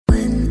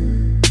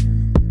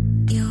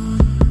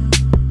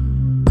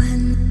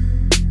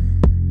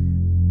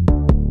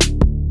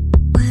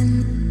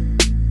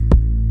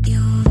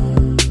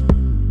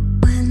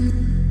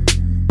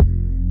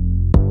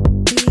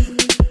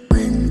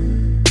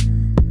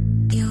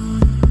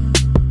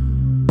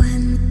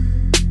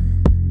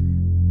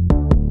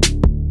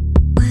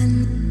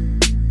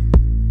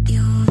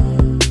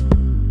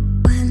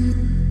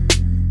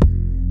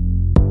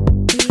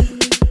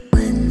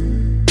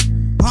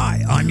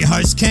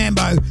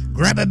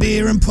grab a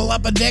beer and pull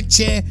up a deck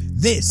chair.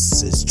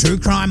 This is True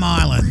Crime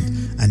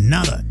Island,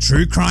 another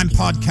true crime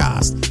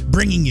podcast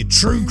bringing you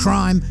true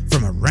crime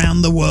from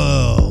around the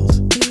world.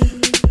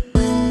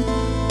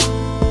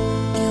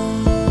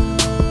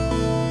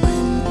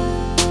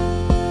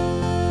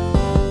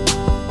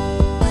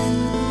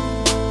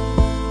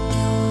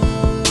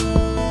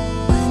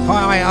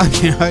 Hi, I'm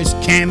your host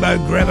Cambo.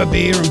 Grab a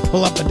beer and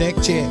pull up a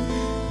deck chair.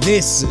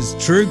 This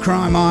is True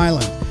Crime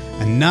Island,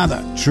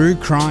 another true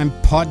crime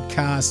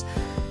podcast.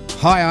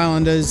 Hi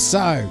Islanders,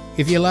 so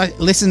if you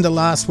listened to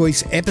last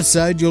week's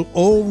episode, you'll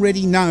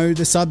already know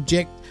the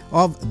subject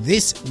of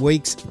this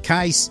week's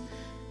case,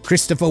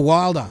 Christopher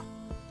Wilder.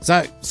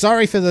 So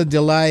sorry for the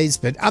delays,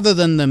 but other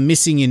than the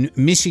Missing in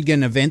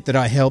Michigan event that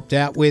I helped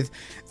out with,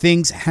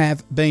 things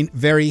have been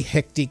very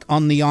hectic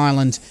on the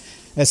island,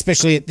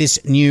 especially at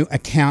this new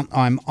account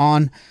I'm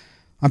on.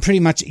 I'm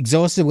pretty much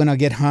exhausted when I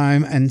get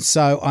home, and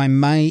so I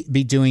may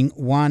be doing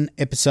one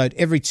episode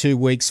every 2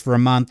 weeks for a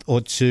month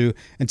or two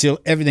until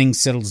everything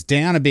settles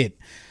down a bit.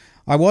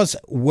 I was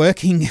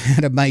working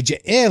at a major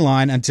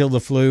airline until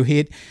the flu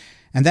hit,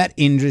 and that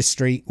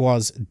industry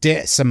was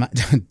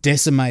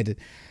decimated.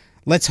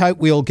 Let's hope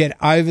we'll get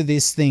over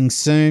this thing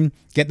soon,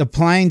 get the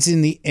planes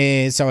in the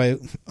air so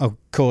of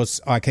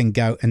course I can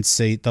go and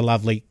see the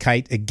lovely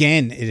Kate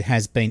again. It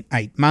has been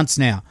 8 months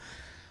now.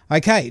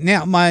 Okay,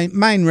 now my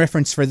main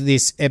reference for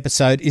this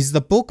episode is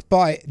the book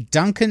by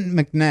Duncan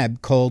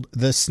McNabb called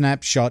The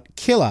Snapshot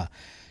Killer,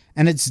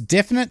 and it's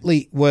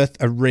definitely worth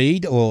a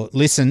read or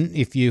listen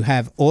if you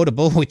have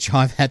Audible, which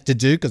I've had to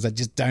do because I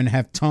just don't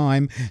have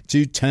time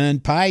to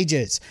turn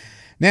pages.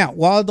 Now,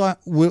 Wilder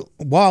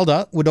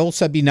would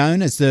also be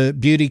known as the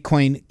Beauty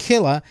Queen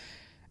Killer,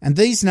 and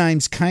these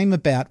names came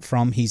about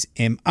from his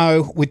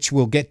MO, which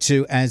we'll get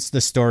to as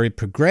the story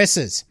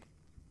progresses.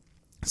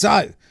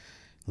 So,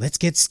 let's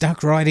get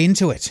stuck right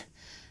into it.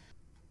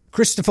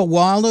 Christopher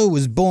Wilder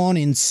was born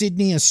in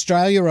Sydney,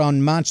 Australia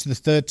on March the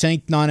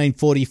 13th,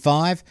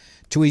 1945,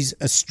 to his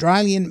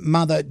Australian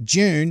mother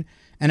June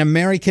and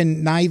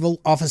American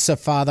naval officer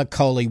father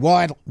Coley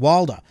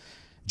Wilder.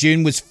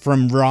 June was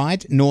from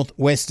Ryde,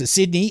 northwest of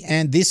Sydney,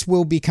 and this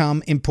will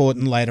become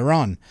important later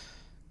on.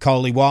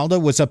 Coley Wilder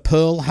was a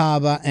Pearl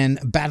Harbor and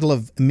Battle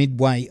of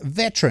Midway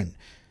veteran.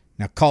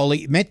 Now,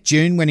 Coley met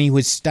June when he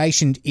was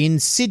stationed in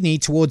Sydney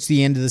towards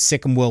the end of the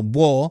Second World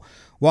War,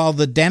 while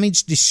the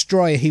damaged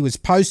destroyer he was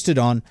posted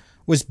on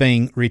was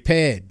being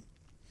repaired.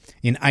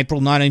 In April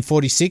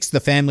 1946,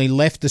 the family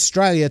left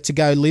Australia to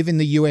go live in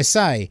the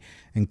USA,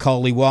 and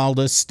Coley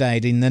Wilder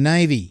stayed in the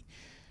Navy.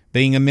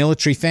 Being a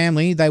military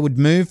family, they would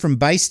move from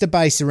base to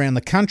base around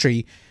the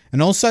country,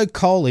 and also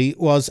Coley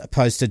was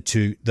posted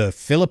to the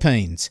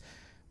Philippines.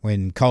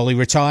 When Coley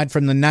retired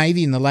from the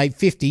Navy in the late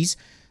 50s,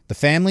 the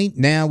family,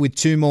 now with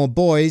 2 more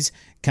boys,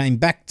 came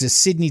back to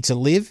Sydney to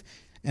live,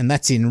 and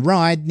that's in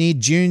Ryde, near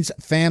June's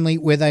family,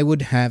 where they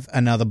would have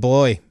another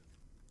boy.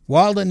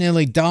 Wilder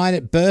nearly died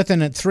at birth,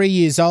 and at 3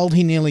 years old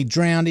he nearly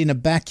drowned in a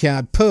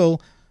backyard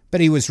pool, but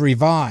he was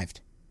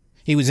revived.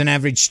 He was an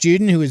average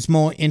student who was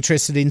more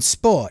interested in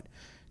sport.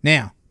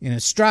 Now, in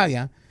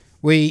Australia,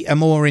 we are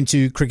more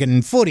into cricket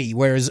and footy,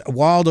 whereas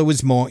Wilder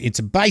was more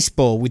into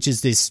baseball, which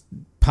is this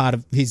part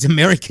of his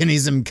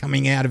Americanism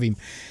coming out of him.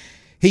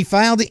 He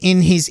failed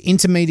in his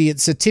intermediate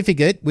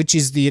certificate, which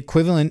is the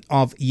equivalent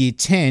of Year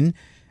 10,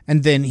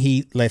 and then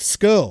he left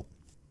school.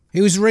 He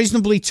was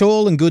reasonably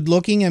tall and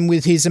good-looking, and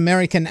with his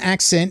American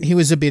accent, he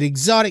was a bit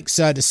exotic,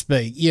 so to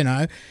speak, you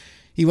know.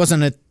 He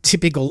wasn't a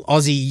typical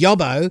Aussie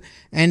yobbo,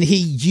 and he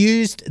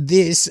used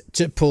this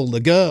to pull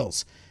the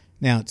girls.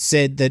 Now, it's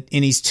said that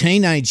in his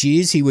teenage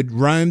years, he would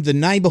roam the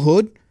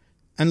neighbourhood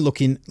and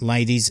look in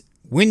ladies'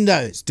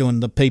 windows, doing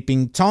the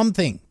peeping Tom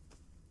thing.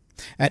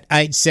 At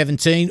age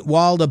 17,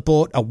 Wilder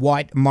bought a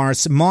white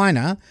Morris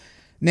Minor.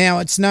 Now,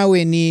 it's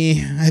nowhere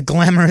near a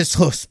glamorous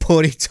or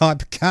sporty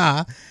type of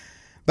car,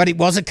 but it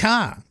was a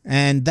car,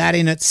 and that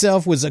in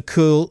itself was a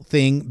cool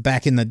thing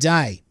back in the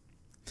day.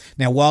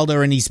 Now,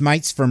 Wilder and his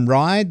mates from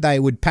Ryde, they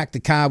would pack the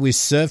car with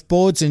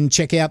surfboards and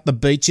check out the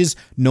beaches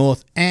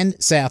north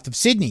and south of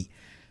Sydney.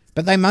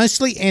 But they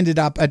mostly ended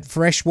up at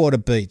Freshwater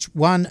Beach,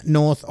 one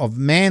north of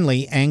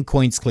Manly and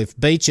Queenscliff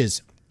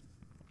beaches.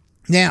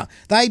 Now,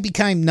 they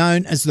became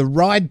known as the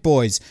Ryde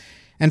Boys,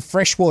 and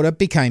Freshwater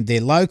became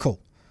their local.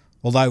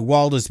 Although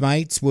Wilder's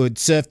mates would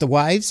surf the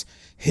waves,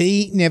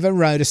 he never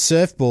rode a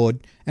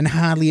surfboard and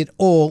hardly at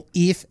all,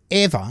 if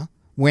ever,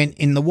 went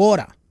in the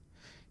water.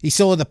 He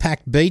saw the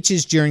packed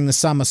beaches during the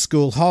summer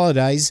school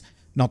holidays,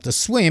 not to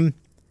swim,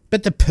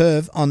 but to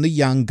perv on the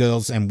young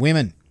girls and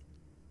women.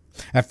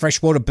 At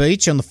Freshwater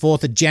Beach on the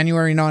 4th of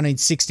January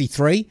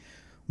 1963,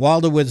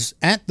 Wilder was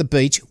at the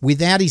beach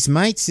without his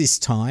mates this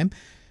time,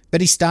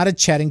 but he started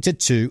chatting to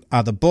 2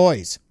 other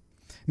boys.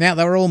 Now,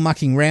 they were all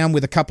mucking around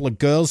with a couple of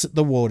girls at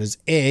the water's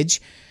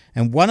edge,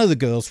 and one of the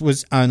girls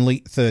was only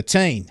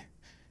 13.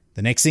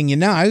 The next thing you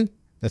know,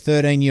 the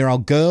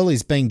 13-year-old girl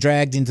is being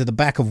dragged into the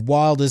back of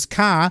Wilder's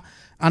car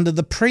under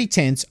the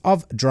pretense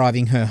of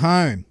driving her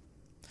home.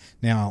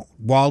 Now,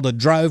 Wilder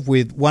drove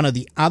with one of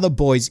the other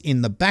boys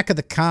in the back of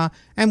the car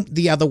and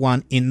the other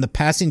one in the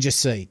passenger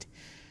seat.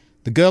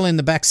 The girl in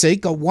the back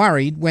seat got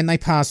worried when they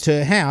passed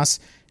her house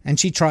and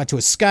she tried to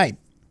escape.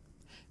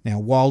 Now,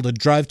 Wilder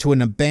drove to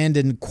an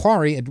abandoned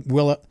quarry at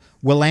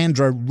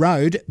Willandra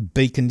Road,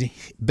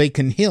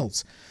 Beacon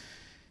Hills.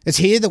 It's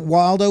here that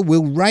Wilder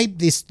will rape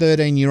this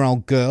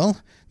 13-year-old girl.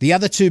 The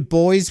other two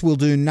boys will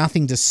do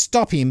nothing to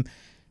stop him,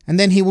 and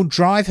then he will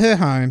drive her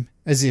home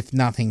as if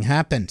nothing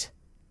happened.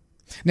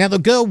 Now, the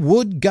girl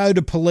would go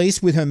to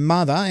police with her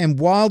mother, and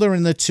Wilder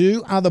and the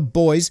two other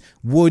boys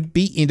would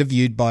be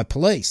interviewed by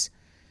police.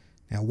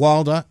 Now,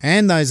 Wilder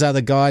and those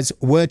other guys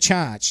were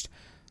charged.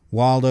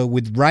 Wilder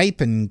with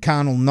rape and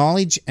carnal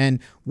knowledge, and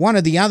one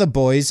of the other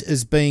boys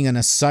as being an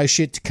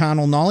associate to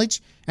carnal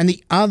knowledge, and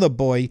the other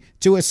boy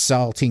to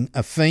assaulting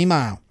a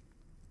female.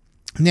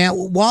 Now,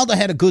 Wilder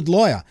had a good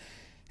lawyer,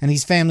 and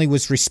his family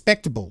was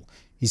respectable,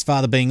 his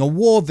father being a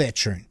war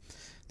veteran.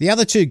 The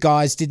other two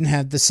guys didn't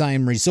have the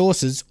same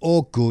resources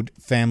or good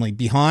family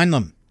behind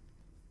them.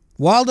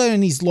 Wilder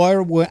and his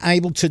lawyer were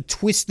able to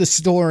twist the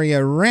story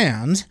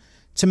around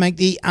to make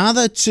the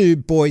other two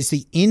boys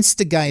the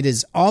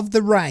instigators of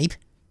the rape,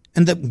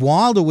 and that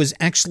Wilder was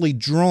actually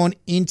drawn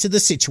into the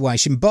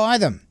situation by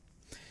them.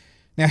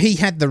 Now, he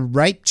had the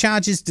rape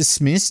charges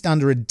dismissed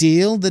under a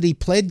deal that he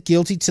pled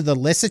guilty to the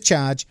lesser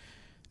charge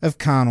of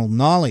carnal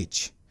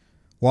knowledge.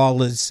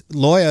 Wilder's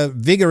lawyer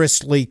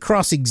vigorously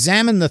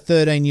cross-examined the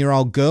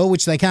 13-year-old girl,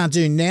 which they can't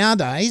do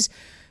nowadays,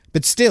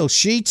 but still,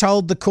 she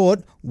told the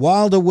court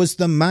Wilder was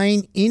the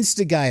main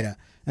instigator,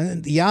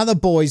 and the other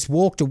boys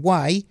walked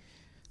away.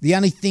 The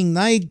only thing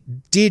they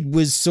did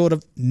was sort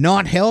of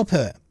not help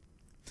her.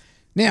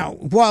 Now,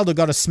 Wilder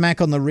got a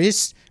smack on the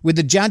wrist, with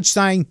the judge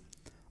saying,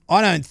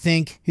 "I don't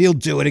think he'll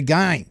do it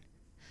again."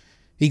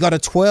 He got a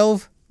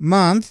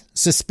 12-month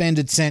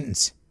suspended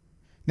sentence.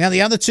 Now,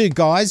 the other two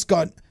guys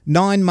got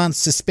 9-month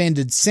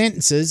suspended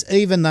sentences,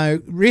 even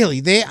though really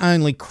their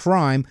only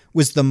crime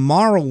was the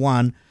moral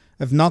one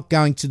of not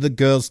going to the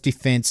girl's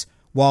defence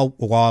while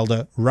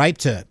Wilder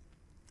raped her.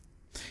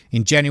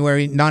 In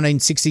January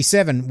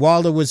 1967,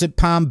 Wilder was at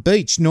Palm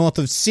Beach, north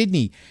of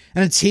Sydney,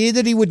 and it's here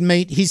that he would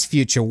meet his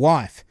future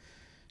wife.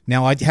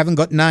 Now, I haven't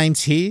got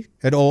names here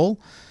at all.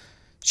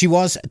 She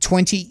was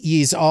 20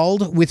 years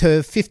old with her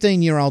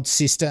 15-year-old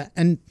sister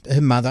and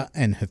her mother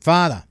and her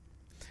father.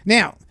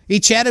 Now, he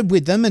chatted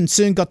with them and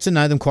soon got to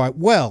know them quite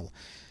well,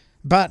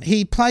 but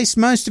he placed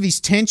most of his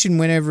attention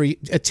whenever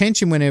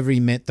he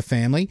met the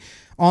family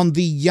on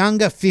the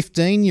younger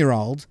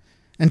 15-year-old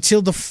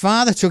until the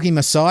father took him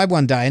aside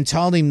one day and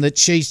told him that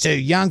she's too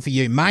young for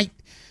you, mate.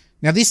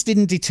 Now, this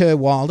didn't deter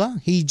Wilder.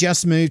 He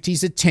just moved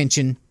his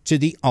attention to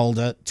the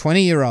older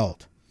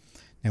 20-year-old.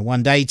 Now,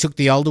 one day he took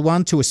the older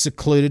one to a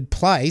secluded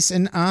place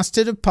and asked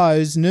her to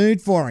pose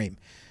nude for him.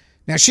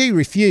 Now, she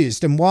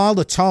refused, and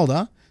Wilder told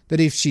her that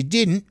if she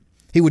didn't,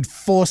 he would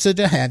force her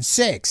to have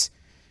sex.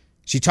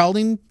 She told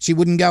him she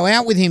wouldn't go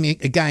out with him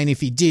again if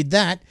he did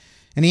that,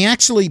 and he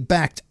actually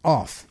backed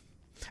off.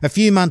 A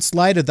few months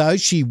later, though,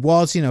 she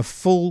was in a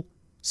full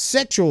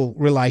sexual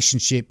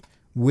relationship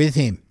with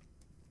him.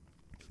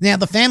 Now,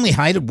 the family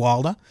hated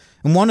Wilder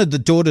and wanted the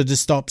daughter to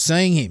stop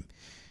seeing him.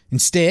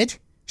 Instead,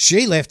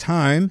 she left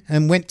home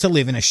and went to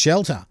live in a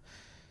shelter.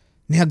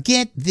 Now,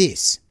 get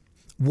this.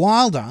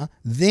 Wilder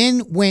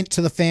then went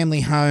to the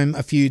family home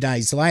a few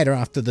days later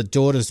after the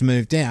daughters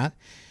moved out.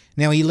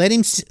 Now, he let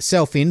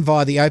himself in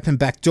via the open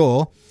back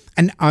door,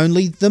 and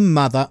only the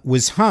mother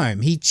was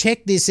home. He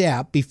checked this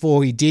out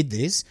before he did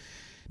this.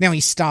 Now, he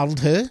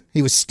startled her.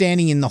 He was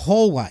standing in the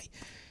hallway.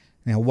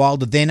 Now,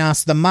 Wilder then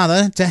asked the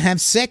mother to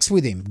have sex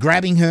with him,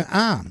 grabbing her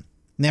arm.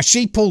 Now,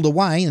 she pulled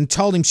away and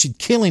told him she'd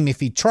kill him if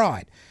he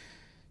tried.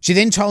 She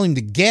then told him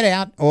to get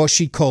out or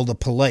she'd call the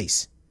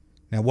police.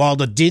 Now,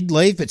 Wilder did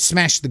leave but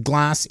smashed the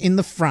glass in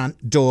the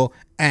front door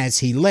as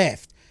he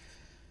left.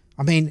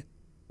 I mean,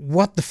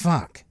 what the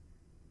fuck?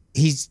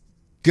 His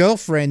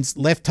girlfriend's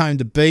left home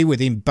to be with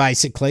him,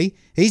 basically.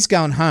 He's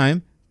going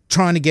home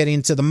trying to get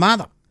into the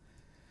mother.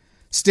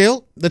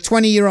 Still, the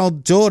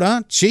 20-year-old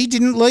daughter, she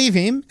didn't leave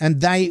him, and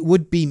they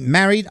would be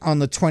married on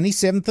the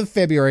 27th of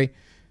February,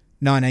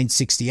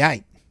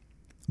 1968.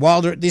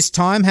 Wilder at this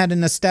time had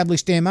an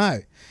established MO.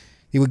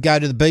 He would go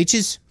to the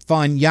beaches,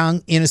 find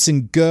young,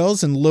 innocent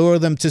girls and lure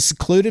them to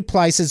secluded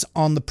places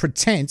on the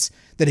pretense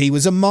that he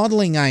was a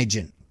modelling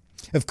agent.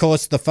 Of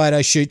course, the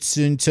photo shoots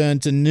soon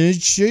turned to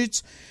nude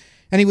shoots,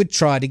 and he would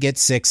try to get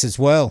sex as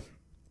well.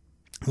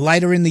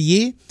 Later in the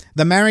year,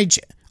 the marriage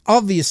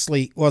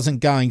obviously wasn't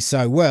going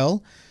so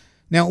well.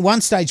 Now, at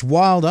one stage,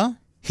 Wilder,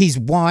 his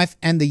wife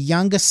and the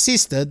younger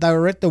sister, they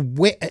were at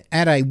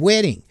a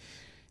wedding.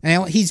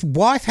 Now, his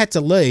wife had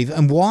to leave,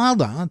 and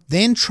Wilder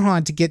then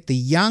tried to get the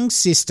young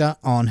sister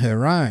on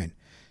her own.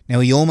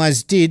 Now, he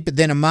almost did, but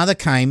then a mother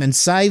came and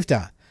saved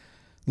her.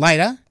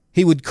 Later,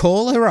 he would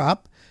call her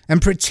up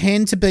and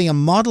pretend to be a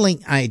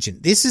modelling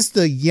agent. This is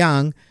the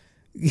younger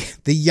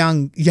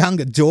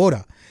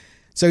daughter.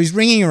 So he's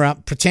ringing her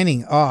up,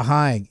 pretending, "Oh,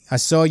 hi, I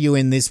saw you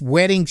in this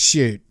wedding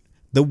shoot."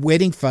 The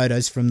wedding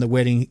photos from the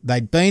wedding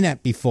they'd been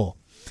at before.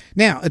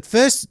 Now, at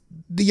first,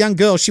 the young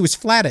girl, she was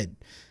flattered.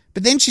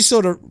 But then she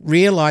sort of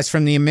realised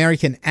from the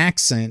American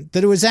accent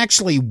that it was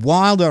actually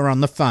Wilder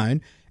on the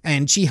phone,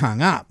 and she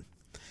hung up.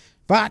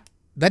 But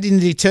that didn't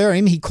deter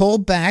him. He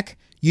called back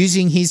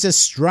using his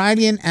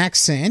Australian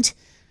accent,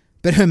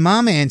 but her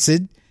mum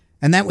answered,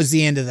 and that was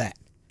the end of that.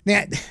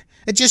 Now,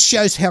 it just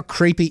shows how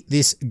creepy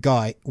this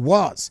guy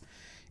was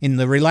in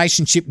the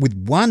relationship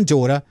with one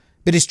daughter,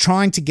 but is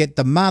trying to get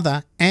the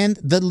mother and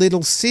the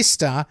little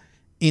sister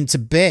into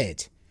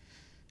bed.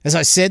 As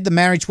I said, the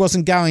marriage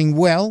wasn't going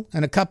well,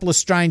 and a couple of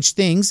strange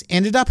things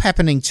ended up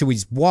happening to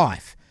his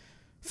wife.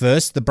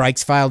 First, the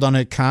brakes failed on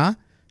her car,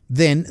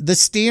 then the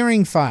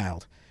steering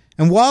failed,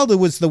 and Wilder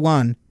was the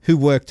one who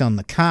worked on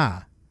the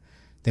car.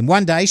 Then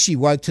one day she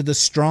woke to the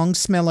strong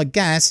smell of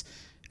gas,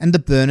 and the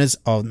burners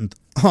on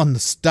the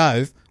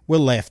stove were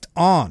left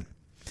on.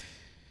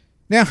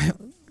 Now,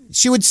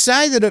 she would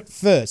say that at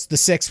first the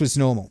sex was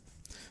normal,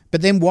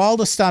 but then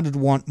Wilder started to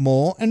want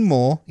more and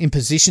more in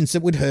positions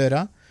that would hurt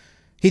her.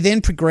 He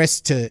then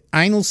progressed to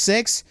anal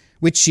sex,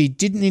 which she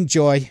didn't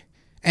enjoy,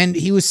 and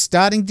he was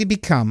starting to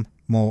become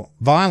more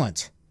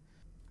violent.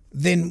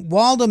 Then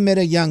Wilder met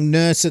a young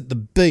nurse at the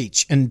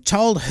beach and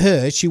told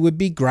her she would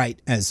be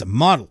great as a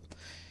model.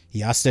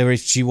 He asked her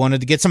if she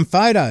wanted to get some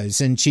photos,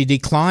 and she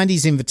declined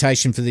his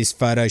invitation for this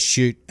photo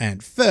shoot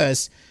at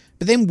first,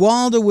 but then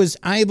Wilder was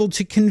able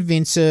to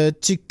convince her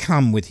to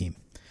come with him.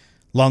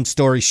 Long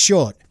story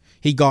short,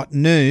 he got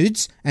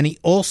nudes, and he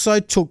also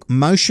took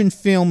motion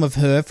film of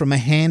her from a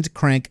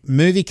hand-crank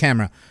movie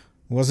camera.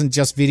 It wasn't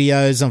just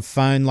videos on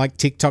phone like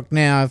TikTok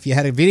now. If you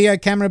had a video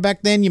camera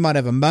back then, you might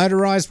have a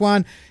motorized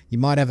one, you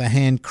might have a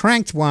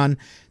hand-cranked one,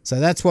 so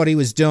that's what he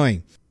was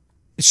doing.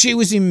 She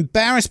was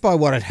embarrassed by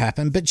what had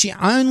happened, but she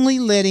only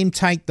let him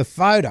take the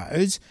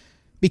photos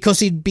because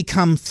he'd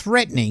become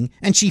threatening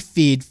and she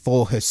feared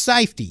for her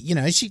safety. You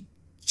know,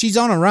 she's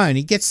on her own.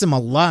 He gets them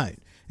alone.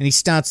 And he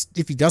starts,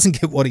 if he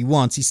doesn't get what he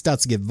wants, he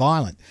starts to get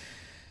violent.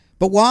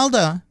 But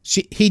Wilder,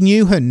 he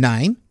knew her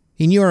name,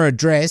 he knew her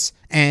address,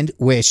 and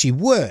where she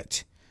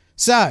worked.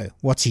 So,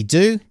 what's he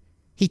do?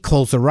 He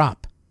calls her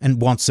up and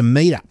wants a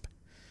meet-up.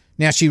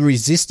 Now, she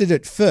resisted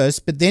at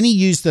first, but then he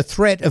used the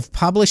threat of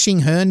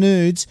publishing her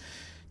nudes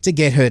to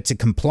get her to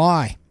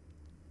comply.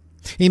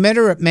 He met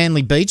her at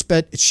Manly Beach,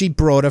 but she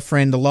brought a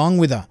friend along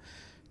with her.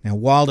 Now,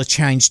 Wilder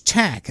changed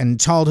tack and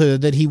told her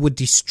that he would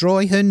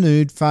destroy her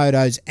nude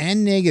photos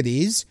and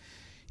negatives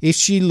if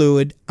she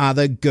lured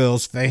other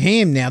girls for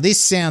him. Now,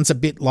 this sounds a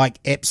bit like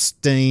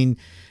Epstein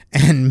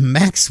and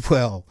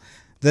Maxwell,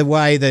 the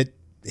way that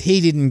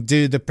he didn't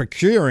do the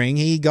procuring,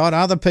 he got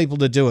other people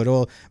to do it,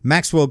 or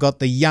Maxwell got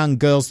the young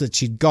girls that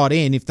she'd got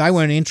in. If they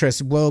weren't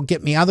interested, well,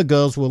 get me other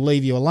girls, we'll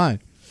leave you alone.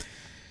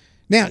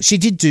 Now, she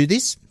did do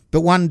this,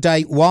 but one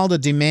day Wilder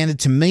demanded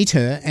to meet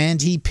her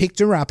and he picked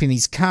her up in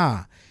his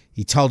car.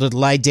 He told her to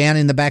lay down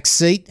in the back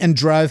seat and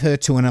drove her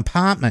to an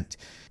apartment.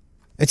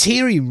 It's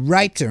here he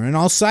raped her, and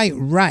I'll say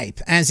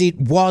rape as it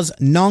was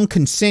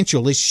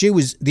non-consensual.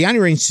 The only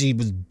reason she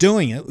was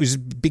doing it was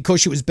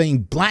because she was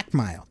being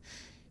blackmailed.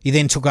 He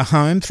then took her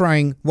home,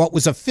 throwing what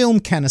was a film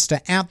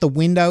canister out the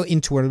window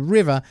into a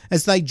river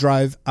as they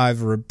drove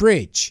over a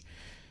bridge.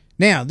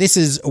 Now, this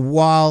is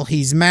while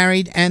he's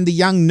married, and the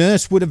young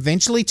nurse would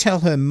eventually tell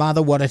her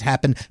mother what had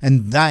happened,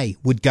 and they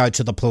would go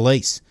to the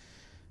police.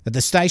 At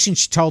the station,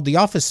 she told the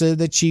officer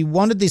that she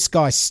wanted this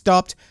guy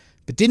stopped,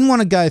 but didn't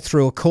want to go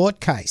through a court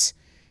case.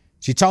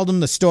 She told him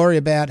the story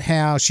about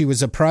how she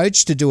was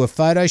approached to do a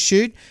photo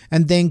shoot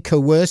and then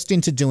coerced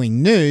into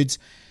doing nudes,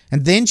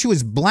 and then she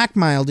was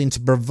blackmailed into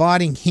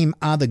providing him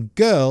other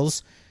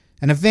girls,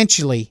 and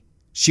eventually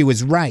she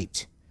was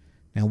raped.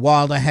 Now,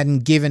 Wilder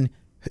hadn't given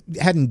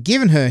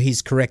her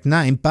his correct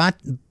name, but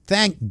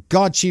thank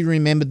God she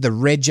remembered the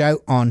rego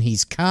on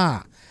his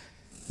car.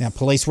 Now,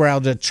 police were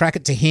able to track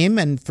it to him,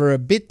 and for a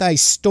bit they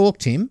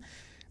stalked him,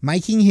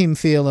 making him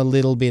feel a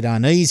little bit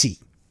uneasy.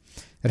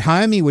 At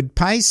home, he would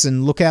pace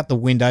and look out the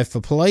window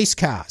for police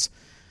cars.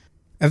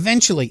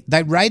 Eventually,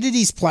 they raided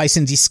his place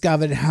and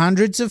discovered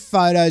hundreds of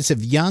photos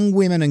of young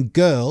women and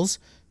girls,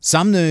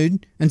 some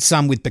nude and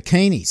some with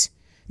bikinis.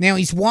 Now,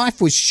 his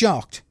wife was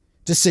shocked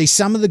to see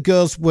some of the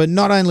girls were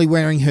not only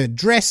wearing her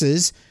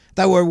dresses,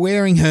 they were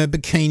wearing her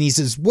bikinis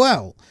as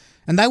well.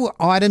 And they were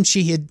items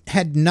she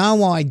had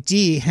no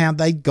idea how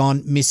they'd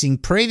gone missing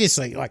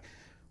previously. Like,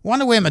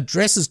 wonder where my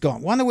dress has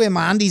gone, wonder where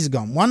my undies are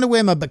gone, wonder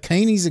where my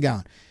bikinis are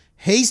going.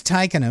 He's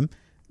taken them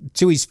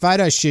to his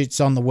photo shoots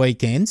on the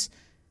weekends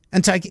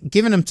and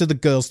given them to the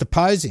girls to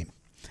pose him.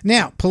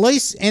 Now,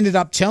 police ended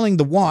up telling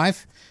the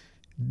wife,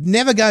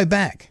 never go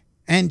back.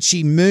 And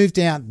she moved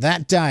out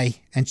that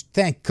day, and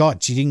thank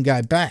God she didn't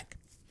go back.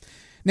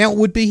 Now, it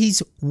would be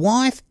his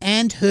wife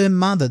and her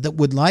mother that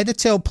would later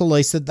tell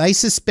police that they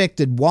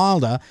suspected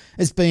Wilder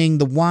as being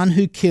the one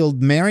who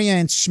killed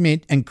Marianne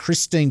Schmidt and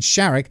Christine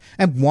Sharrock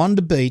at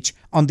Wanda Beach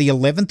on the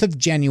 11th of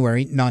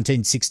January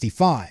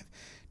 1965.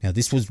 Now,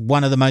 this was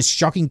one of the most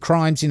shocking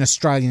crimes in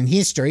Australian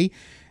history,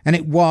 and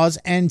it was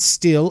and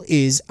still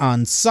is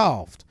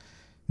unsolved.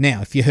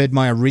 Now, if you heard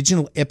my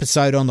original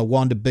episode on the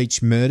Wanda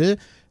Beach murder,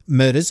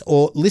 murders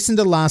or listen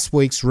to last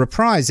week's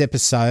reprise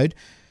episode,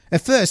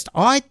 at first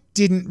I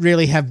didn't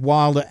really have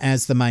Wilder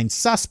as the main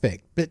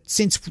suspect, but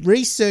since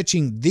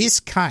researching this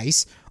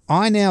case,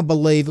 I now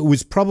believe it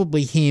was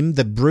probably him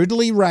that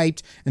brutally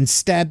raped and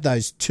stabbed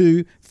those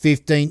two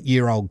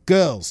 15-year-old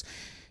girls.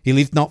 He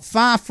lived not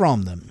far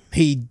from them.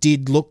 He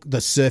did look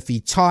the surfy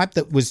type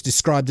that was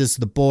described as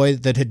the boy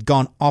that had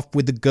gone off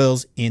with the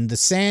girls in the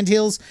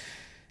Sandhills.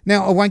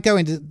 Now, I won't go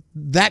into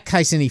that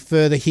case any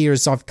further here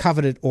as I've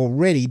covered it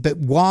already, but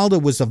Wilder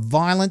was a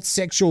violent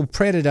sexual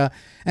predator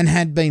and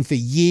had been for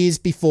years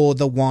before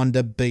the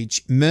Wanda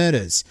Beach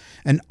murders.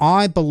 And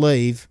I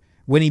believe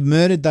when he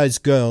murdered those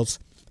girls,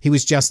 he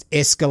was just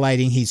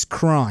escalating his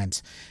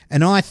crimes.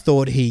 And I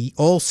thought he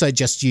also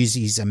just used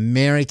his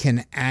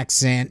American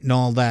accent and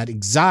all that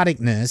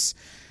exoticness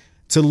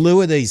to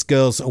lure these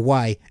girls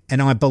away.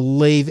 And I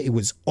believe it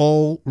was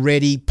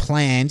already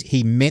planned.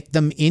 He met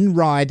them in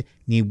Ryde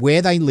near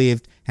where they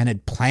lived and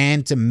had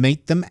planned to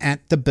meet them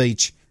at the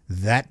beach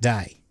that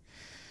day.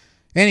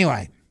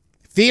 Anyway,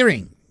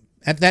 fearing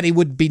that he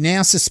would be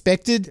now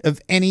suspected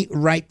of any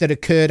rape that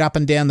occurred up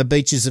and down the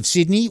beaches of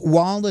Sydney,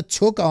 Wilder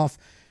took off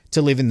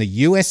to live in the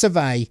US of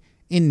A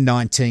in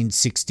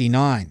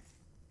 1969.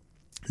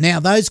 Now,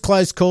 those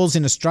close calls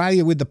in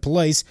Australia with the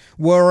police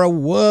were a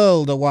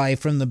world away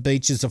from the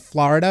beaches of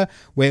Florida,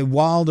 where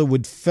Wilder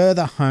would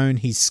further hone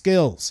his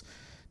skills.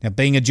 Now,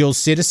 being a dual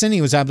citizen,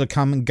 he was able to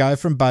come and go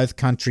from both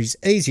countries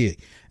easily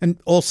and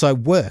also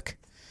work.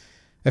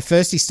 At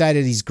first, he stayed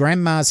at his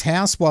grandma's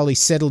house while he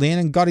settled in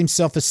and got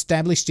himself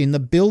established in the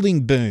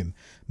building boom,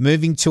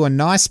 moving to a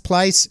nice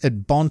place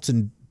at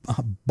Boynton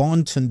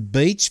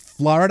Beach,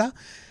 Florida.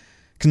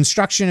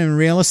 Construction and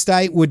real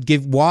estate would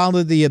give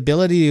Wilder the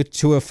ability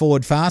to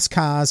afford fast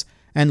cars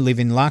and live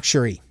in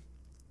luxury.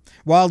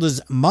 Wilder's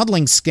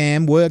modelling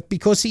scam worked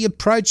because he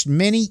approached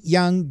many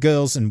young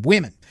girls and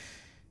women.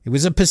 It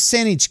was a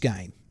percentage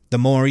game. The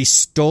more he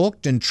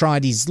stalked and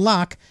tried his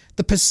luck,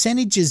 the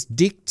percentages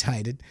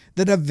dictated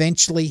that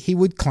eventually he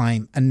would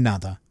claim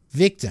another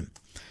victim.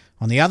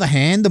 On the other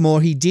hand, the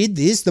more he did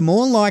this, the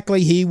more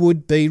likely he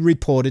would be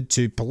reported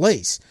to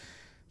police.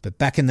 But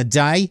back in the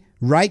day,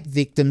 rape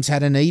victims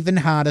had an even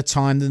harder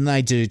time than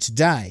they do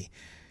today.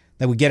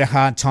 They would get a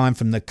hard time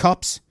from the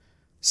cops,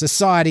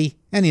 society,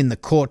 and in the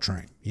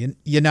courtroom.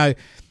 You know,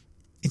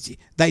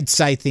 they'd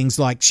say things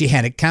like she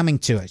had it coming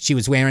to her, she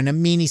was wearing a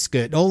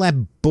miniskirt, all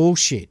that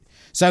bullshit.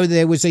 So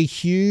there was a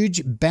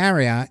huge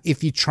barrier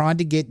if you tried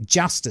to get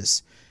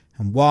justice,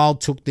 and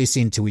Wilde took this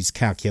into his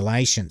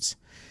calculations.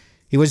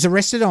 He was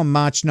arrested on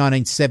March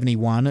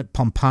 1971 at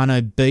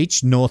Pompano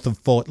Beach, north of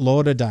Fort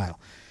Lauderdale.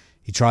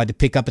 He tried to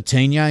pick up a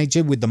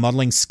teenager with the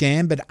modelling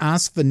scam, but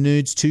asked for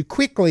nudes too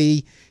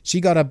quickly. She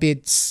got a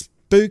bit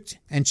spooked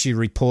and she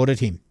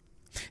reported him.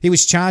 He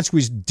was charged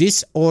with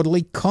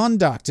disorderly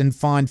conduct and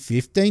fined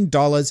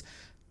 $15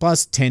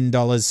 plus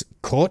 $10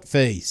 court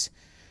fees.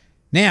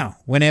 Now,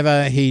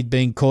 whenever he'd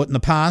been caught in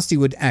the past, he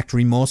would act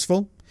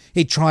remorseful.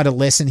 He'd try to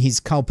lessen his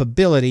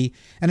culpability,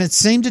 and it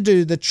seemed to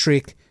do the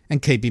trick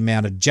and keep him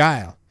out of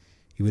jail.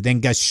 He would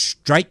then go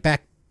straight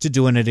back to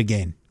doing it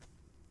again.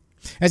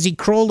 As he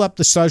crawled up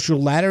the social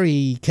ladder,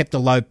 he kept a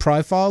low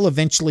profile,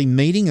 eventually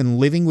meeting and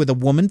living with a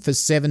woman for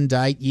 7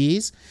 to 8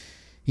 years.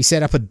 He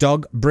set up a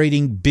dog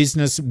breeding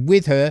business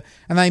with her,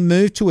 and they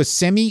moved to a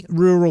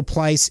semi-rural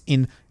place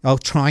in, I'll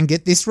try and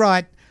get this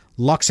right,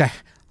 Loxahatchee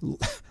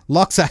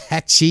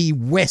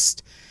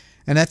West.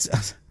 And that's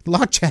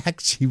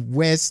Loxahatchee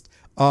West.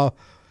 Oh,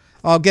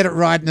 I'll get it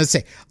right in a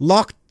sec.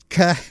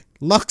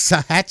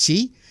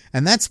 Loxahatchee,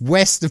 and that's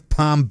west of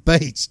Palm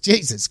Beach.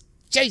 Jesus.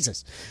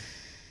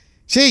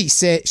 She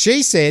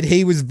said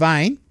he was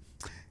vain.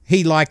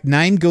 He liked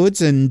name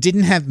goods and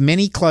didn't have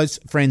many close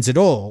friends at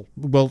all.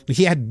 Well,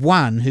 he had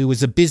one who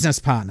was a business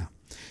partner.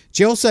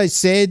 She also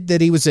said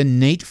that he was a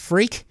neat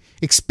freak,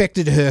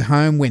 expected her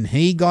home when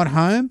he got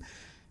home,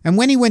 and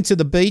when he went to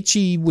the beach,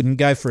 he wouldn't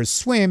go for a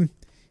swim.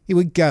 He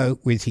would go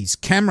with his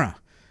camera,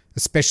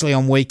 especially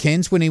on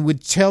weekends when he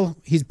would tell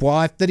his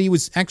wife that he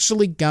was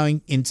actually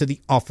going into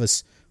the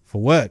office for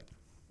work.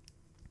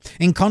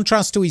 In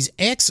contrast to his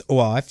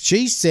ex-wife,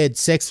 she said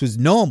sex was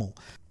normal.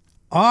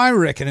 I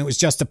reckon it was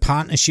just a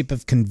partnership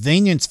of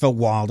convenience for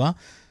Wilder,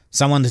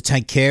 someone to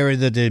take care of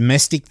the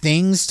domestic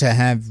things, to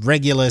have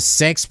regular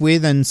sex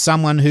with, and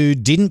someone who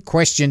didn't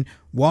question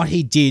what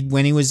he did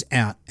when he was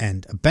out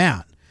and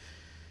about.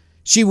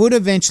 She would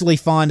eventually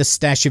find a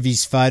stash of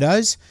his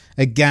photos.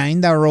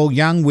 Again, they were all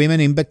young women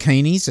in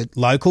bikinis at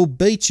local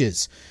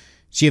beaches.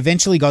 She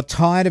eventually got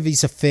tired of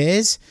his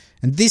affairs,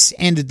 and this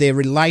ended their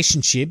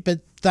relationship, but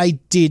they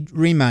did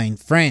remain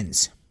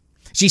friends.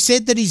 She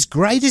said that his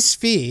greatest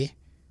fear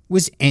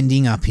was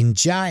ending up in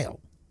jail.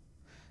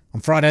 On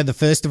Friday the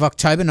 1st of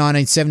October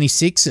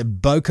 1976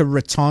 at Boca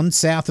Raton,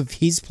 south of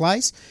his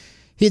place,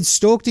 he had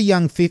stalked a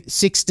young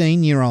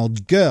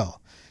 16-year-old girl.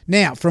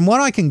 Now, from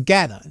what I can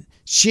gather,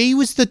 she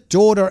was the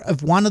daughter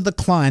of one of the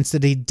clients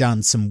that he'd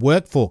done some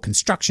work for,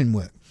 construction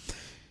work.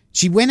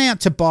 She went out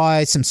to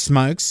buy some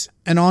smokes,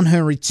 and on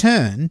her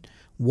return,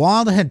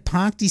 Wilder had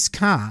parked his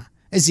car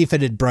as if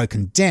it had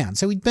broken down.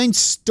 So he'd been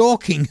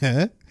stalking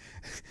her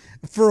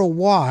for a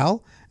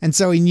while, and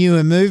so he knew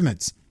her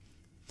movements.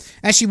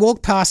 As she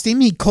walked past him,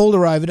 he called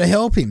her over to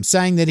help him,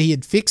 saying that he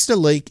had fixed a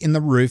leak in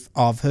the roof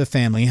of her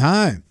family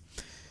home.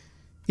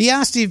 He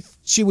asked if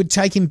she would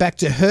take him back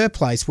to her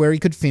place where he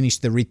could finish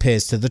the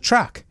repairs to the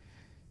truck.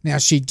 Now,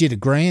 she did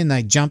agree, and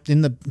they jumped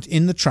in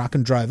the truck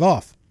and drove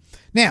off.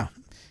 Now,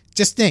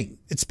 just think,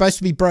 it's supposed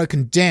to be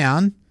broken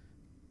down,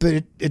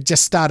 but it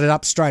just started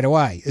up straight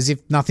away, as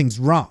if nothing's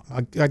wrong.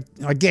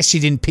 I guess she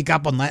didn't pick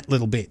up on that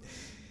little bit.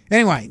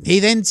 Anyway, he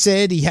then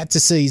said he had to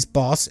see his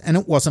boss, and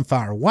it wasn't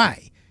far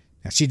away.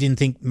 Now, she didn't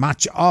think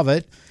much of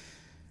it,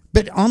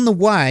 but on the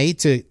way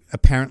to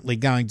apparently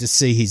going to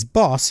see his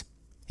boss,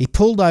 he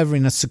pulled over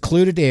in a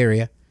secluded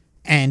area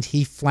and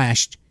he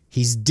flashed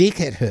his dick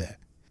at her.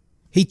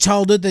 He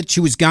told her that she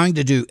was going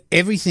to do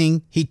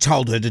everything he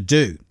told her to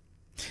do.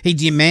 He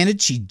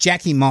demanded she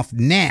jack him off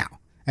now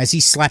as he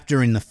slapped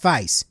her in the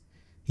face.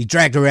 He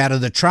dragged her out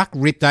of the truck,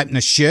 ripped open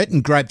her shirt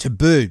and groped her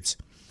boobs.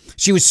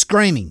 She was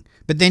screaming,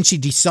 but then she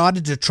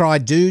decided to try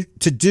to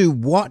do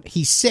what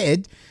he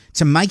said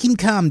to make him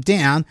calm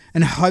down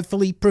and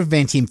hopefully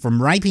prevent him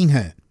from raping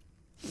her.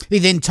 He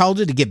then told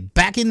her to get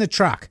back in the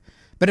truck,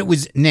 but it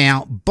was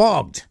now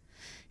bogged.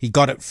 He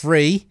got it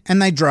free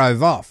and they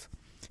drove off.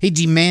 He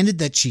demanded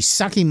that she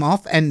suck him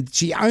off, and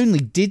she only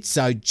did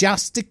so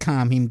just to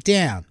calm him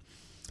down.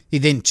 He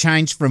then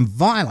changed from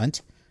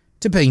violent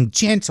to being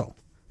gentle,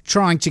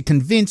 trying to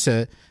convince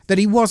her that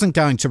he wasn't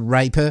going to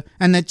rape her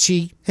and that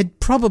she had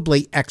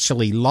probably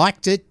actually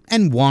liked it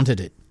and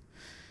wanted it.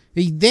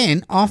 He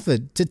then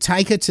offered to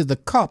take her to the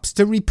cops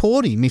to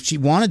report him if she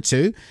wanted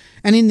to,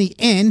 and in the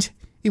end,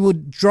 he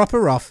would drop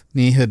her off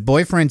near her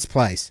boyfriend's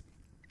place.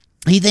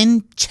 He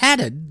then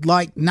chatted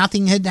like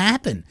nothing had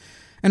happened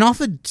and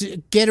offered to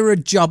get her a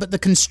job at the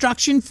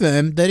construction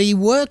firm that he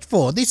worked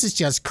for. This is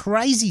just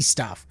crazy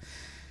stuff.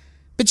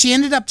 But she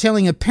ended up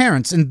telling her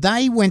parents, and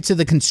they went to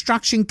the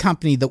construction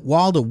company that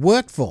Wilder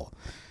worked for.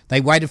 They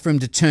waited for him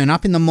to turn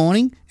up in the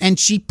morning, and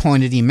she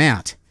pointed him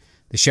out.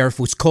 The sheriff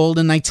was called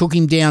and they took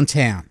him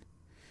downtown.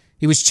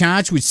 He was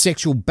charged with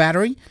sexual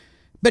battery,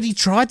 but he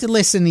tried to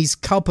lessen his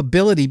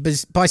culpability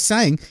by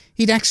saying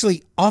he'd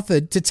actually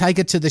offered to take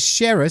her to the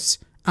sheriff's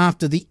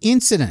after the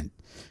incident.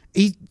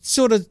 He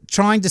sort of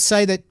trying to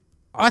say that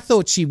I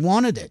thought she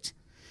wanted it.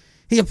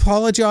 He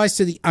apologised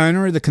to the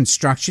owner of the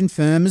construction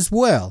firm as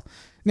well.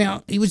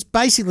 Now, he was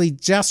basically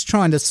just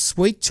trying to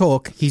sweet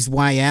talk his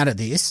way out of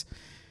this.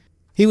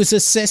 He was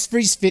assessed for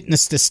his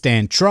fitness to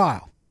stand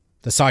trial.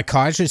 The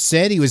psychiatrist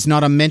said he was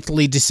not a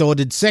mentally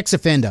disordered sex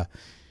offender.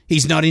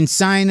 He's not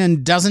insane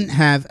and doesn't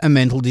have a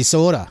mental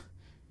disorder.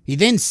 He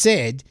then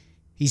said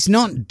he's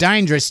not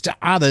dangerous to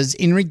others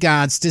in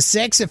regards to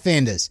sex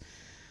offenders.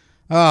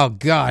 Oh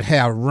God,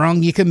 how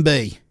wrong you can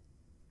be.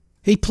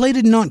 He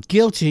pleaded not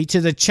guilty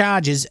to the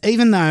charges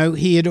even though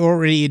he had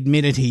already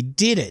admitted he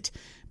did it,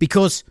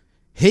 because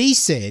he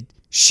said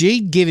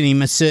she'd given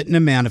him a certain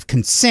amount of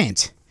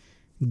consent.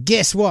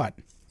 Guess what?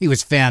 He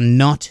was found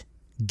not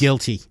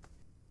guilty.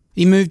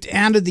 He moved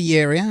out of the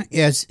area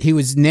as he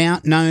was now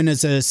known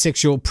as a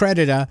sexual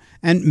predator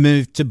and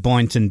moved to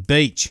Boynton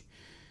Beach.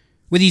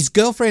 With his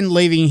girlfriend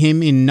leaving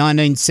him in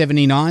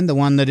 1979, the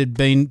one that had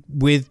been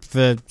with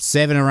for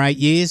 7 or 8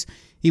 years,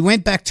 he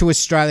went back to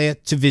Australia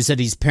to visit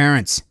his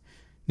parents.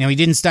 Now, he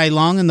didn't stay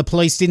long and the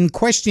police didn't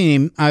question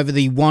him over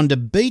the Wanda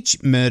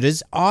Beach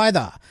murders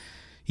either.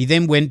 He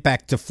then went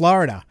back to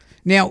Florida.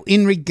 Now,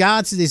 in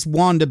regards to this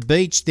Wanda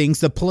Beach things,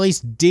 the police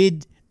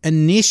did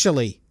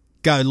initially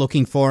go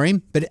looking for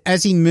him, but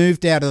as he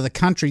moved out of the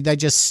country, they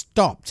just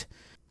stopped.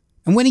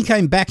 And when he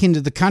came back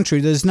into the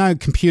country, there's no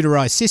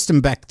computerised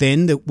system back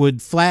then that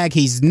would flag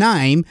his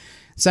name,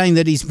 saying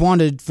that he's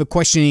wanted for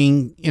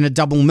questioning in a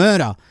double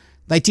murder.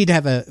 They did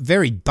have a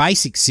very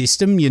basic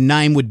system. Your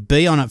name would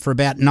be on it for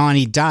about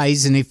 90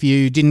 days, and if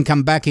you didn't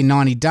come back in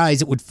 90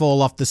 days, it would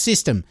fall off the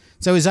system.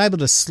 So he was able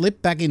to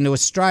slip back into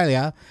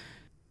Australia,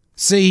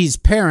 see his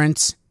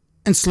parents,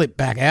 and slip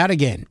back out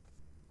again.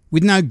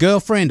 With no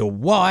girlfriend or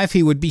wife,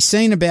 he would be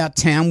seen about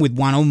town with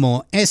one or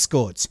more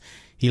escorts.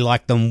 He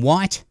liked them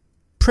white,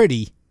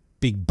 pretty,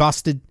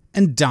 big-busted,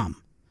 and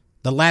dumb.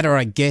 The latter,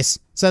 I guess,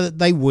 so that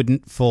they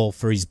wouldn't fall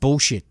for his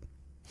bullshit.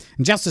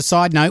 And just a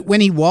side note, when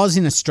he was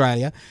in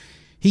Australia,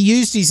 he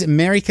used his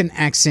American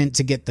accent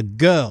to get the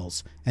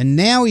girls, and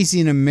now he's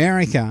in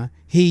America,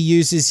 he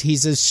uses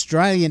his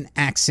Australian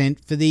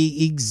accent for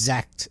the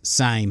exact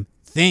same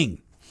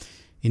thing.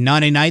 In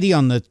 1980,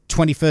 on the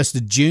 21st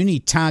of June,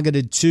 he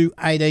targeted 2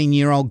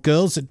 18-year-old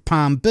girls at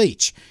Palm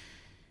Beach.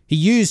 He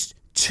used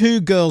 2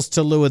 girls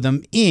to lure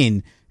them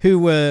in, who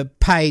were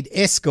paid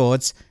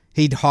escorts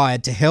he'd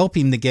hired to help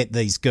him to get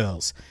these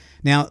girls.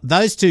 Now,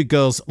 those 2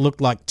 girls looked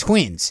like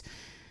twins.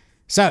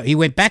 So he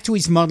went back to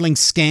his modelling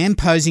scam,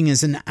 posing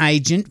as an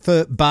agent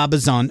for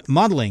Barbizon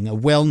Modelling, a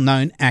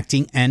well-known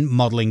acting and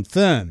modelling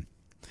firm.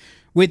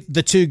 With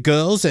the 2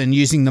 girls and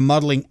using the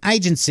modelling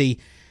agency,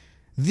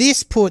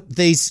 this put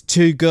these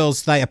 2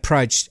 girls they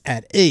approached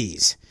at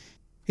ease.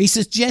 He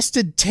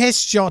suggested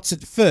test shots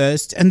at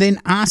first and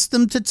then asked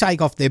them to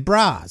take off their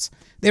bras.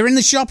 They're in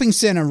the shopping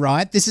centre,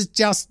 right? This is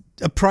just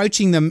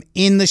approaching them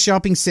in the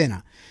shopping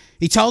centre.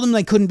 He told them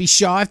they couldn't be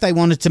shy if they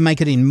wanted to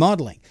make it in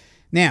modelling.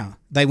 Now,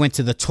 they went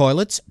to the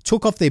toilets,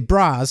 took off their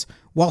bras,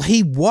 while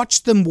he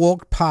watched them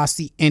walk past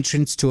the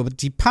entrance to a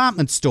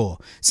department store,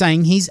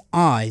 saying his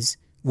eyes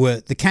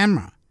were the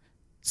camera.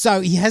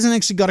 So he hasn't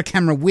actually got a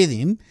camera with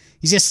him.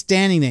 He's just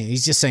standing there.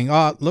 He's just saying,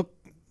 oh, look,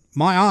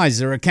 my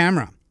eyes are a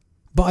camera.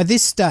 By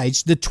this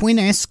stage, the twin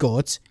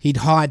escorts he'd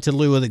hired to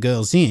lure the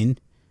girls in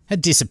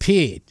had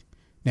disappeared.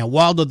 Now,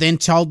 Wilder then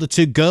told the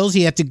two girls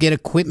he had to get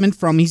equipment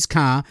from his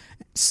car,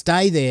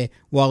 stay there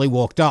while he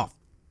walked off.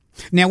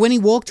 Now, when he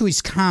walked to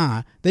his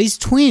car, these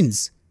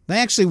twins, they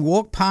actually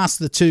walked past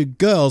the two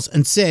girls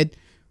and said,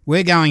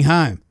 we're going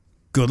home.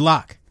 Good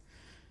luck.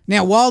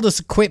 Now, Wilder's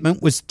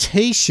equipment was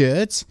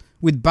T-shirts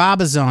with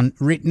Barbizon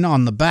written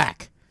on the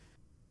back.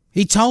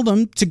 He told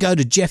them to go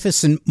to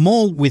Jefferson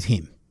Mall with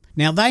him.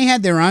 Now, they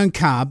had their own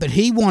car, but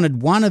he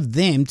wanted one of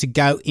them to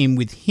go in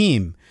with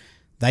him.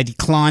 They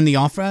declined the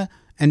offer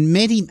and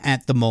met him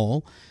at the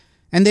mall,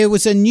 and there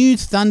was a new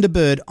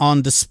Thunderbird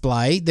on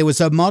display. There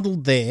was a model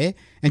there,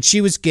 and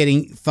she was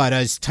getting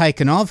photos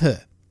taken of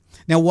her.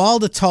 Now,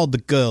 Wilder told the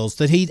girls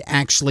that he'd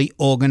actually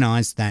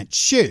organised that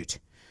shoot.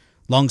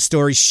 Long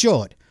story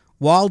short,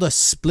 Wilder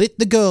split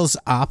the girls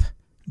up,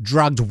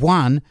 drugged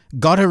one,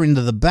 got her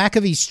into the back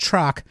of his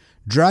truck,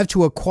 drove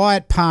to a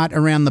quiet part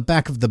around the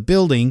back of the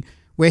building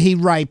where he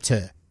raped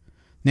her.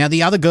 Now,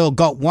 the other girl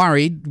got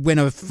worried when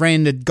her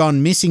friend had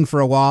gone missing for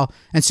a while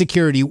and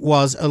security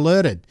was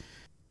alerted.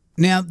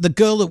 Now, the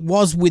girl that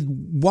was with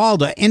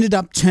Wilder ended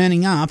up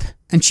turning up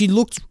and she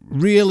looked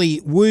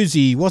really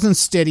woozy, wasn't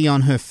steady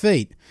on her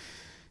feet.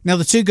 Now,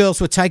 the two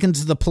girls were taken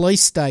to the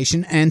police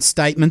station and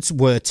statements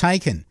were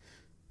taken.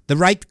 The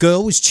raped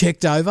girl was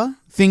checked over,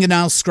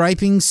 fingernail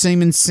scrapings,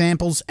 semen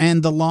samples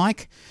and the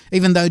like.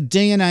 Even though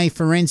DNA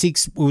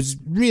forensics was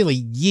really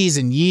years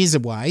and years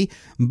away,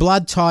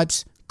 blood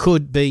types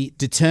could be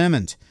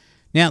determined.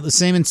 Now, the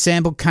semen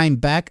sample came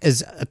back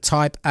as a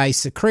type A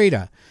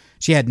secretor.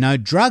 She had no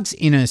drugs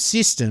in her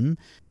system,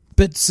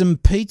 but some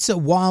pizza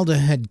Wilder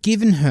had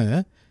given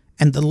her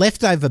and the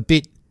leftover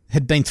bit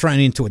had been thrown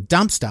into a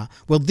dumpster.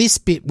 Well, this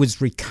bit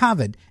was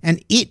recovered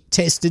and it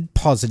tested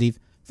positive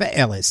for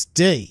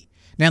LSD.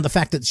 Now, the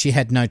fact that she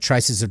had no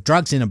traces of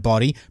drugs in her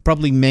body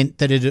probably meant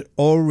that it had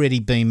already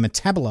been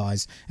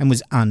metabolised and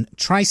was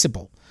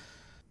untraceable.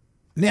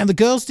 Now, the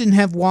girls didn't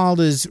have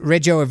Wilder's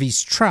rego of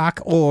his truck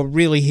or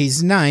really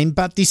his name,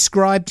 but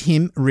described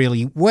him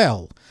really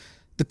well.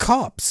 The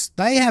cops,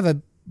 they had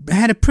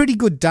a pretty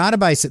good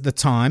database at the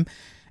time,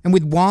 and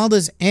with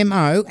Wilder's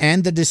MO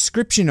and the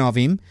description of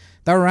him,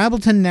 they were able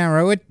to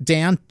narrow it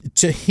down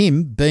to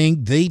him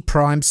being the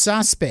prime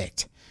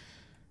suspect.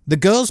 The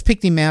girls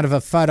picked him out of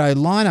a photo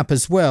lineup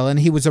as well, and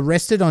he was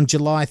arrested on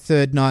July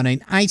 3rd,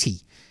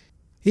 1980.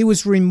 He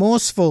was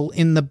remorseful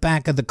in the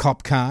back of the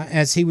cop car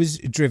as he was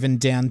driven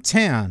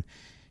downtown.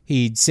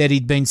 He'd said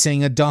he'd been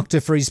seeing a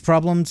doctor for his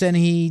problems, and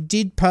he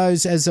did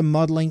pose as a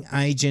modelling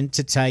agent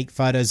to take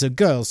photos of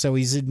girls, so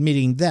he's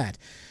admitting that.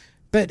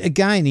 But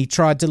again, he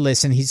tried to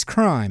lessen his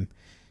crime.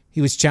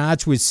 He was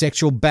charged with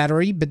sexual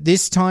battery, but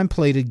this time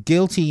pleaded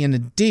guilty in a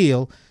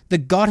deal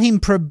that got him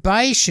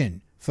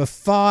probation for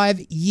 5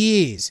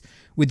 years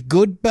with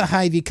good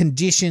behaviour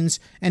conditions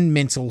and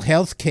mental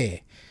health care.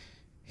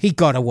 He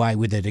got away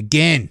with it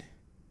again.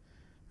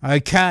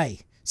 Okay,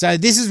 so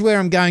this is where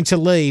I'm going to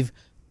leave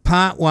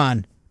part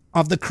 1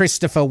 of the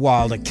Christopher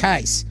Wilder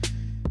case.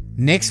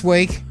 Next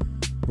week,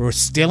 we're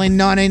still in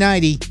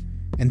 1980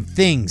 and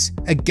things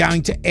are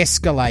going to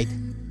escalate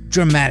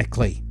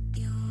dramatically.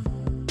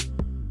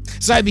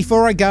 So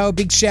before I go, a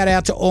big shout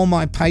out to all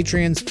my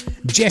Patreons: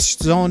 Jess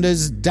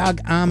Saunders,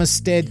 Doug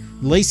Armistead,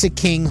 Lisa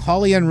King,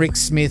 Holly and Rick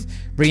Smith,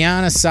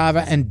 Brianna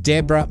Sava and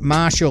Deborah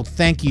Marshall.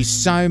 Thank you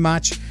so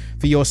much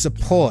for your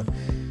support.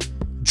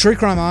 True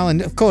Crime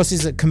Island, of course,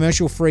 is a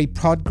commercial-free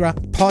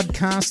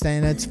podcast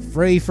and it's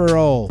free for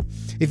all.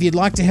 If you'd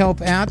like to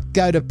help out,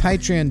 go to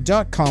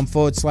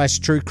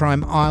patreon.com/True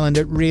Crime Island.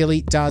 It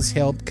really does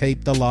help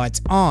keep the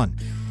lights on.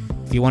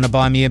 If you want to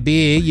buy me a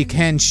beer, you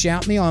can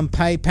shout me on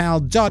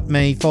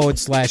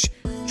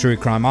paypal.me/True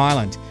Crime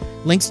Island.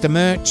 Links to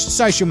merch,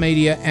 social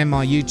media and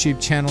my YouTube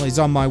channel is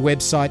on my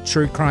website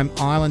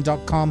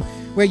truecrimeisland.com,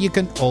 where you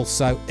can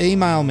also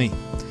email me.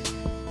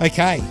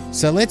 Okay,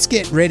 so let's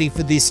get ready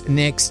for this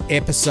next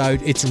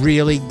episode. It's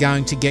really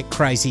going to get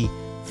crazy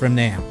from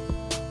now.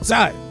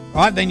 So,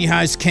 I've been your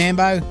host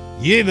Cambo.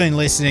 You've been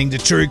listening to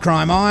True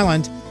Crime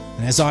Island.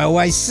 And as I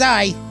always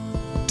say,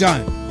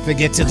 don't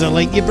forget to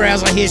delete your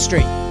browser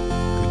history.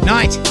 Good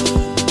night.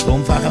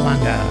 Boom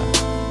Fakalunga.